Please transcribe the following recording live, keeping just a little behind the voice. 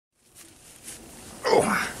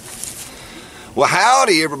Well,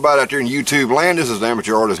 howdy everybody out there in YouTube land. This is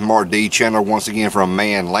Amateur Artist Mark D channel once again from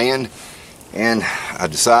Man Land, and I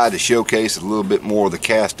decided to showcase a little bit more of the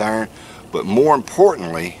cast iron, but more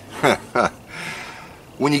importantly,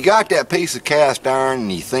 when you got that piece of cast iron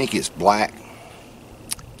and you think it's black,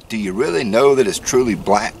 do you really know that it's truly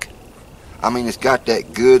black? I mean, it's got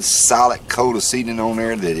that good solid coat of seating on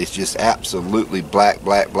there that it's just absolutely black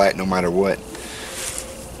no matter what.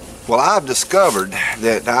 Well, I've discovered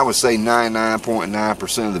that I would say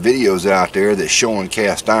 99.9% of the videos out there that's showing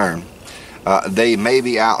cast iron, they may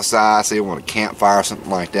be outside, say on a campfire or something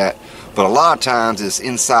like that, but a lot of times it's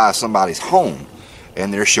inside somebody's home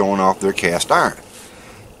and they're showing off their cast iron.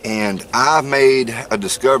 And I've made a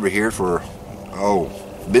discovery here for,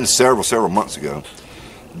 been several months ago,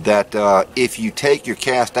 that if you take your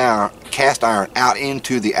cast iron out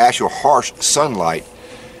into the actual harsh sunlight,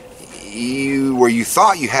 where you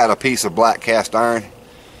thought you had a piece of black cast iron,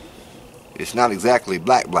 it's not exactly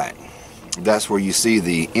black. That's where you see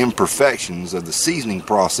the imperfections of the seasoning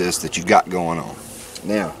process that you got going on.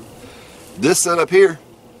 Now, this setup here,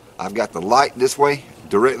 I've got the light this way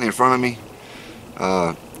directly in front of me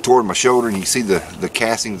toward my shoulder, and you see the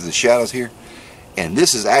castings, the shadows here. And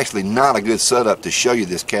this is actually not a good setup to show you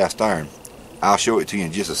this cast iron. I'll show it to you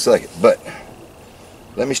in just a second, but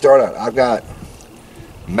let me start out. I've got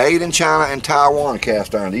made in China and Taiwan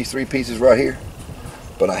cast iron, these three pieces right here,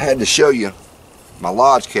 but I had to show you my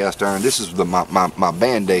Lodge cast iron. This is my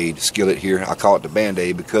Band-Aid skillet here. I call it the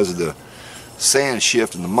Band-Aid because of the sand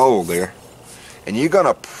shift and the mold there, and you're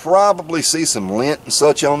gonna probably see some lint and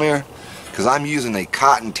such on there because I'm using a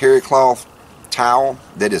cotton terry cloth towel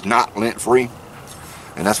that is not lint free,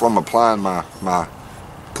 and that's why I'm applying my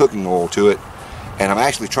cooking oil to it. And I'm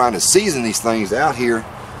actually trying to season these things out here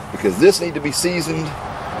because this need to be seasoned,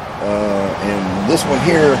 and this one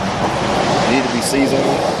here need to be seasoned.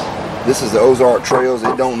 This is the Ozark Trails.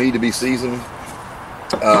 It don't need to be seasoned.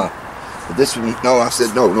 But this one, no, I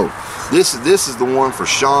said no. This is the one for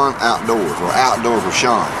Sean Outdoors, or Outdoors with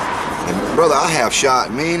Sean. And brother, I have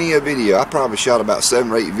shot many a video. I probably shot about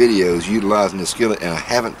 7 or 8 videos utilizing this skillet, and I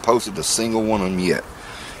haven't posted a single one of them yet.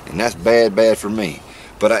 And that's bad for me.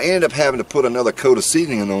 But I ended up having to put another coat of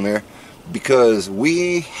seasoning on there because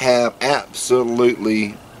we have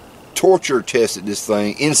absolutely torture tested this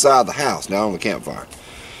thing inside the house, not on the campfire,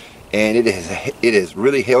 and it has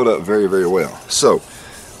really held up very well. So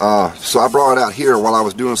I brought it out here while I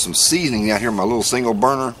was doing some seasoning out here in my little single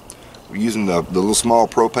burner. We're using the little small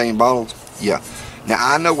propane bottles. Yeah. Now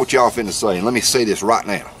I know what y'all finna say, and let me say this right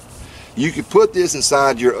now. You could put this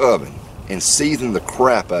inside your oven and season the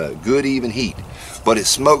crap out of it, good even heat, but it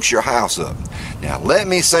smokes your house up. Now let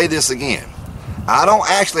me say this again. I don't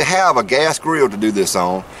actually have a gas grill to do this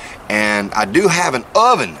on, and I do have an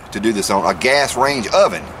oven to do this on, a gas range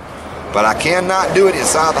oven, but I cannot do it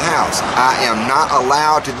inside the house. I am not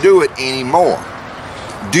allowed to do it anymore.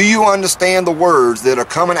 Do you understand the words that are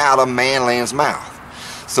coming out of Man Land's mouth?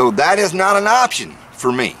 So that is not an option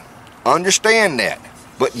for me. Understand that.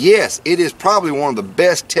 But yes, it is probably one of the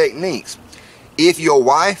best techniques if your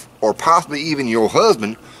wife or possibly even your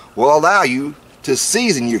husband will allow you to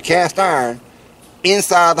season your cast iron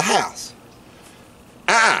inside the house.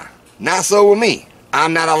 Not so with me.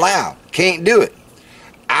 I'm not allowed. Can't do it.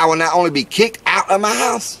 I will not only be kicked out of my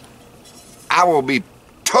house, I will be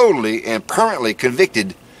totally and permanently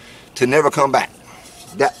convicted to never come back.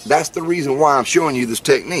 That's the reason why I'm showing you this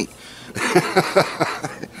technique.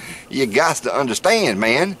 You got to understand,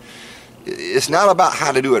 man. It's not about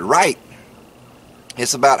how to do it right.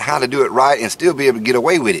 It's about how to do it right and still be able to get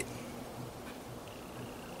away with it.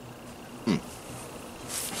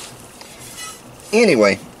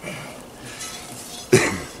 Anyway,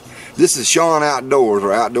 this is Sean Outdoors,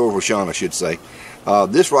 or Outdoors with Sean, I should say.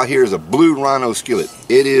 This right here is a Blue Rhino skillet.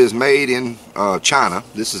 It is made in China.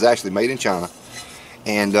 This is actually made in China.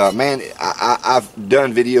 And man, I've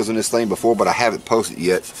done videos on this thing before, but I haven't posted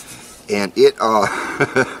yet. And it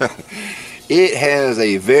it has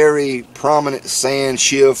a very prominent sand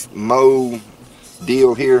shift mold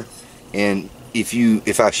deal here. And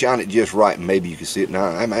if I shine it just right, maybe you can see it. Now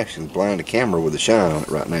I'm actually blinding the camera with a shine on it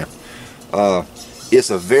right now. It's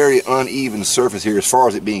a very uneven surface here as far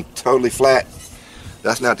as it being totally flat.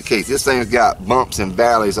 That's not the case. This thing's got bumps and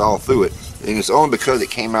valleys all through it, and it's only because it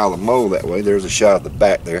came out of the mold that way. There's a shot of the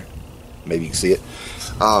back there. Maybe you can see it.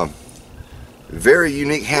 Very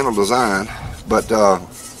unique handle design, but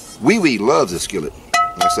Wee loves this skillet.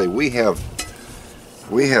 Like I say, we have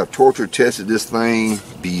torture tested this thing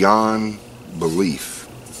beyond belief.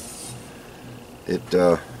 It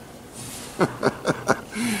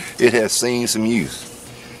has seen some use.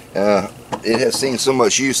 it has seen so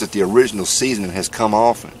much use that the original seasoning has come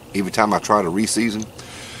off every time I try to re-season.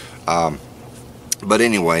 But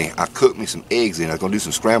anyway, I cooked me some eggs in it. I was going to do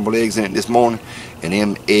some scrambled eggs in it this morning, and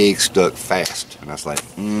them eggs stuck fast. And I was like,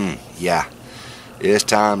 yeah, it's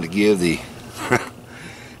time to give the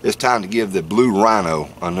it's time to give the Blue Rhino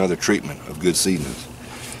another treatment of good seasonings.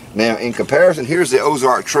 Now, in comparison, here's the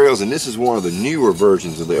Ozark Trails, and this is one of the newer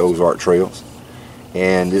versions of the Ozark Trails.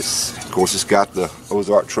 And it's, of course, it's got the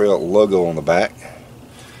Ozark Trail logo on the back.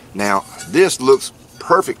 Now, this looks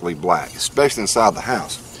perfectly black, especially inside the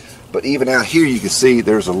house. But even out here, you can see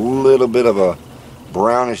there's a little bit of a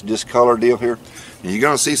brownish discolor deal here. And you're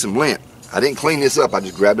going to see some lint. I didn't clean this up. I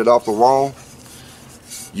just grabbed it off the wall.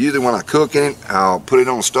 Usually when I cook in it, I'll put it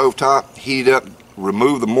on the stove top, heat it up,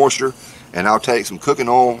 remove the moisture, and I'll take some cooking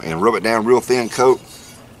oil and rub it down real thin coat,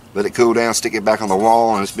 let it cool down, stick it back on the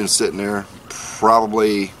wall, and it's been sitting there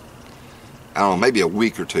probably, I don't know, maybe a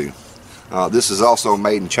week or two. This is also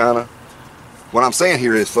made in China. What I'm saying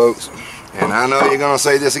here is, folks, and I know you're going to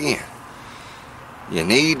say this again, you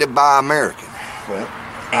need to buy American. Well,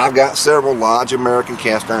 I've got several large American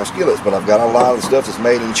cast iron skillets, but I've got a lot of the stuff that's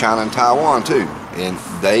made in China and Taiwan too, and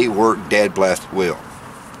they work dead blasted well.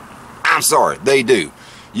 I'm sorry, they do.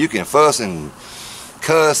 You can fuss and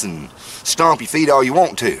cuss and stomp your feet all you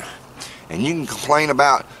want to, and you can complain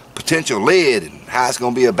about potential lead and how it's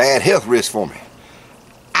going to be a bad health risk for me.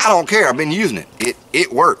 I don't care. I've been using it.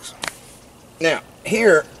 It works. Now,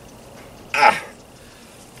 here's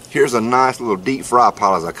a nice little deep fry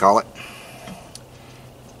pot, as I call it.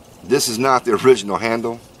 This is not the original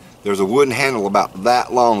handle. There's a wooden handle about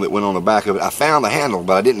that long that went on the back of it. I found the handle,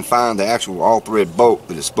 but I didn't find the actual all-thread bolt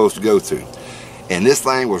that it's supposed to go through. And this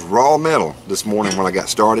thing was raw metal this morning when I got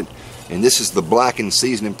started. And this is the blackened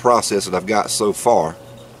seasoning process that I've got so far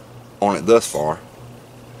on it thus far.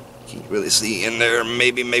 Can't really see in there.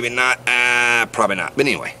 Maybe, maybe not. Probably not. But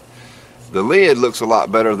anyway, the lid looks a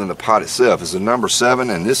lot better than the pot itself. It's a number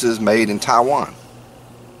 7, and this is made in Taiwan.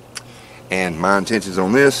 And my intentions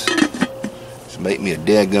on this is to make me a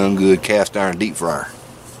daggone good cast iron deep fryer.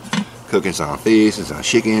 Cooking some fish and some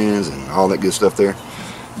chickens and all that good stuff there.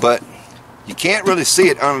 But you can't really see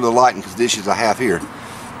it under the lighting conditions I have here.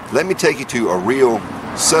 Let me take you to a real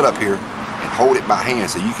setup here and hold it by hand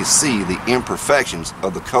so you can see the imperfections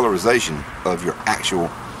of the colorization of your actual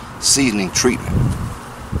seasoning treatment.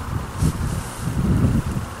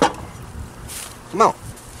 Come on.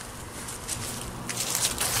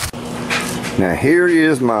 Now here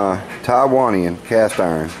is my Taiwanian cast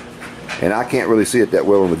iron, and I can't really see it that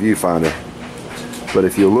well on the viewfinder, but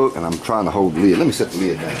if you look, and I'm trying to hold the lid, let me set the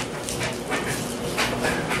lid down.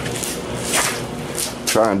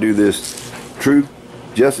 Try and do this true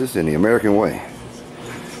justice in the American way.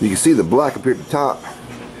 You can see the black up here at the top,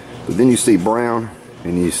 but then you see brown,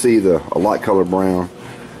 and you see a light color brown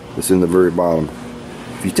that's in the very bottom.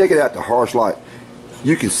 If you take it out to harsh light,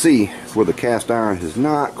 you can see where the cast iron has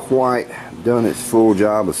not quite done its full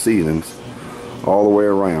job of seasonings all the way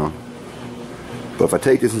around. But if I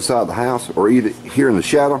take this inside the house, or either here in the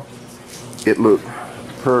shadow, it looks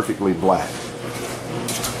perfectly black.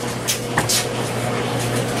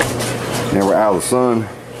 Now we're out of the sun.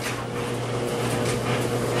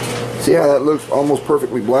 See how that looks almost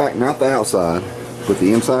perfectly black? Not the outside, but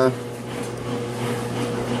the inside.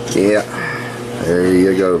 Yeah, there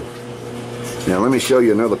you go. Now let me show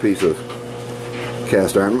you another piece of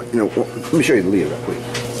cast iron. You know, let me show you the lid real quick.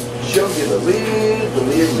 Show you the lid.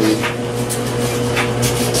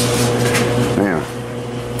 Now,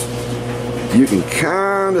 you can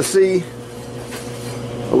kind of see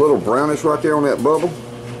a little brownish right there on that bubble.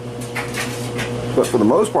 But for the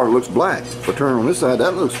most part, it looks black. If I turn on this side,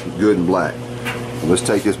 that looks good and black. Let's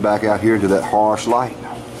take this back out here into that harsh light.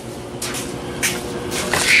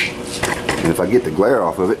 And if I get the glare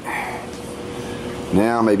off of it,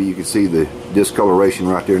 now maybe you can see the discoloration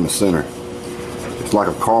right there in the center. It's like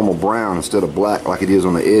a caramel brown instead of black like it is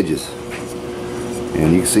on the edges.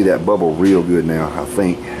 And you can see that bubble real good now, I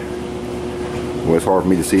think. Well, it's hard for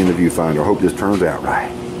me to see in the viewfinder. I hope this turns out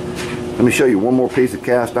right. Let me show you one more piece of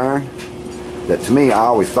cast iron that to me I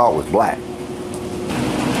always thought was black.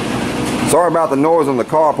 Sorry about the noise on the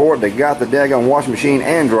carport. They got the daggone washing machine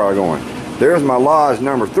and dryer going. There's my Lodge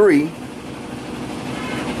number 3.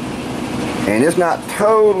 And it's not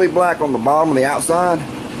totally black on the bottom of the outside,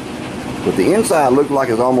 but the inside looks like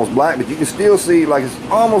it's almost black, but you can still see like it's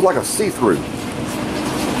almost like a see-through.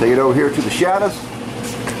 Take it over here to the shadows.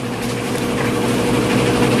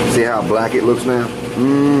 See how black it looks now?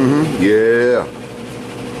 Yeah.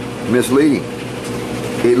 Misleading.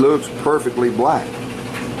 It looks perfectly black.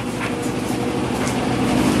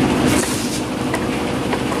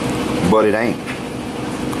 but it ain't.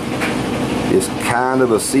 It's kind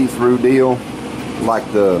of a see-through deal, like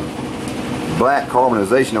the black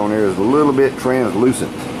carbonization on there is a little bit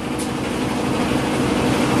translucent.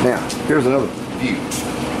 Now, here's another view.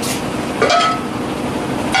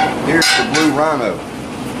 Here's the blue rhino.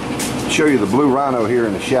 I'll show you the blue rhino here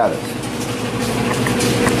in the shadows.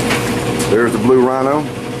 There's the blue rhino.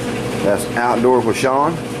 That's outdoors with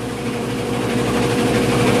Sean.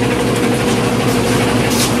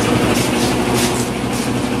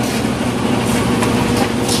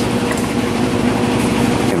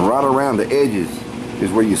 Around the edges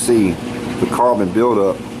is where you see the carbon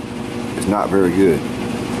buildup is not very good.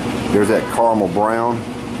 There's that caramel brown.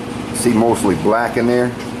 See mostly black in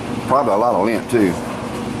there. Probably a lot of lint too.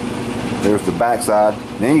 There's the backside.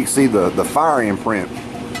 Then you can see the fire imprint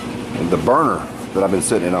and the burner that I've been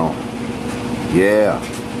sitting it on. Yeah.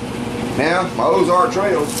 Now my Ozark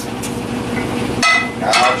trails.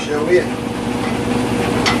 I'll show it.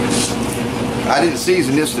 I didn't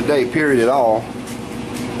season this today, period, at all.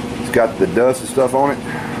 Got the dust and stuff on it.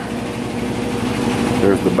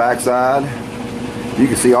 There's the backside. You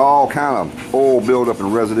can see all kind of oil buildup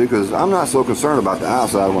and residue, because I'm not so concerned about the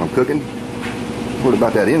outside when I'm cooking. What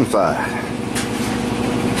about that inside?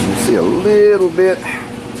 You see a little bit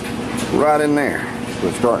right in there. So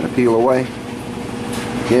it's starting to peel away.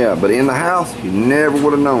 Yeah, but in the house, you never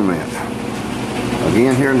would have known that.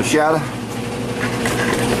 Again, here in the shadow,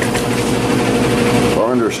 or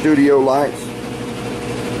under studio lights,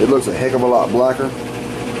 it looks a heck of a lot blacker, a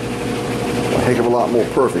heck of a lot more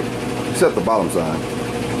perfect, except the bottom side.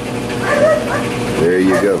 There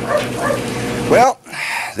you go. Well,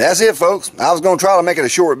 that's it, folks. I was going to try to make it a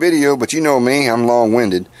short video, but you know me, I'm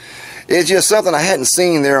long-winded. It's just something I hadn't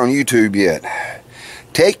seen there on YouTube yet.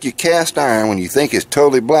 Take your cast iron when you think it's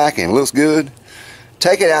totally black and looks good.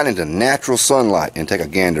 Take it out into natural sunlight and take a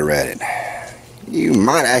gander at it. You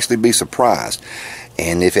might actually be surprised.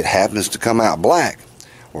 And if it happens to come out black,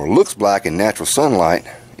 or looks black in natural sunlight,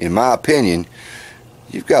 in my opinion,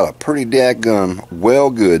 you've got a pretty daggum, well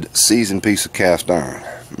good seasoned piece of cast iron.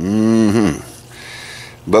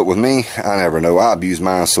 But with me, I never know. I abuse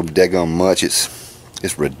mine so daggum much, it's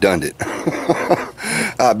redundant.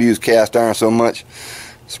 I abuse cast iron so much,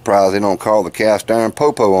 surprised they don't call the cast iron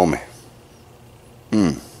popo on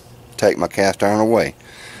me. Take my cast iron away.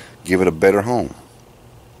 Give it a better home.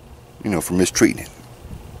 You know, for mistreating it.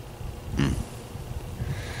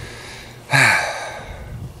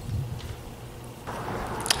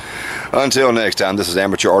 Until next time, this is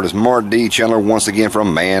amateur artist Mark D. Chandler once again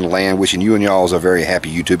from Man Land, wishing you and y'all a very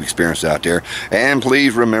happy YouTube experience out there. And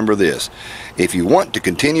please remember this: if you want to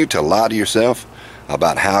continue to lie to yourself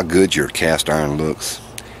about how good your cast iron looks,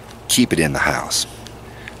 keep it in the house.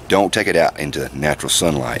 Don't take it out into natural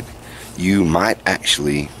sunlight. You might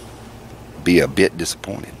actually be a bit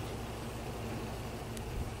disappointed.